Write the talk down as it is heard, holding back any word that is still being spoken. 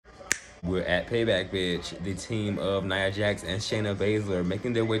We're at Payback, bitch. The team of Nia Jax and Shayna Baszler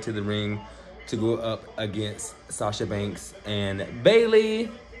making their way to the ring to go up against Sasha Banks and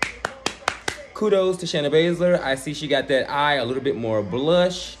Bayley. Kudos to Shayna Baszler. I see she got that eye a little bit more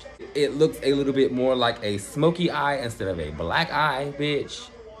blushed. It looks a little bit more like a smoky eye instead of a black eye, bitch.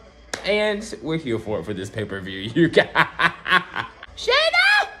 And we're here for it for this pay-per-view, you guys. Shayna!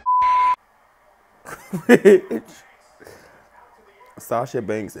 Sasha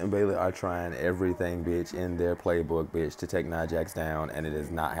Banks and Bayley are trying everything, bitch, in their playbook, bitch, to take Nia Jax down, and it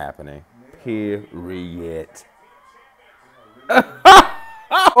is not happening. Period.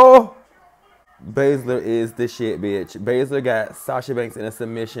 Oh! Baszler is the shit, bitch. Baszler got Sasha Banks in a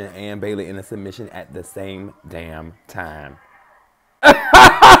submission and Bayley in a submission at the same damn time.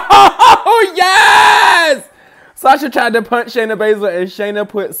 Oh, yes! Sasha tried to punch Shayna Baszler and Shayna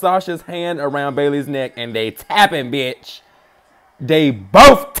put Sasha's hand around Bayley's neck and they tapping, bitch. They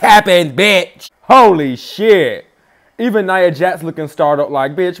both tapping, bitch. Holy shit. Even Nia Jax looking startled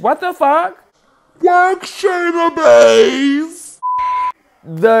like, bitch, what the fuck? Work, Shayna Baszler.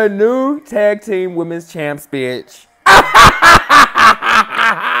 The new tag team women's champs, bitch.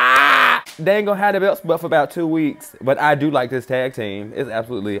 They ain't gonna have the belts but for about 2 weeks. But I do like this tag team. It's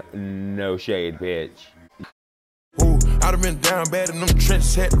absolutely no shade, bitch. Ooh, I'd have been down bad in them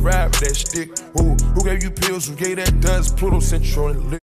trenches, had to ride with that stick. Ooh, who gave you pills? Who gave that dust? Pluto Central.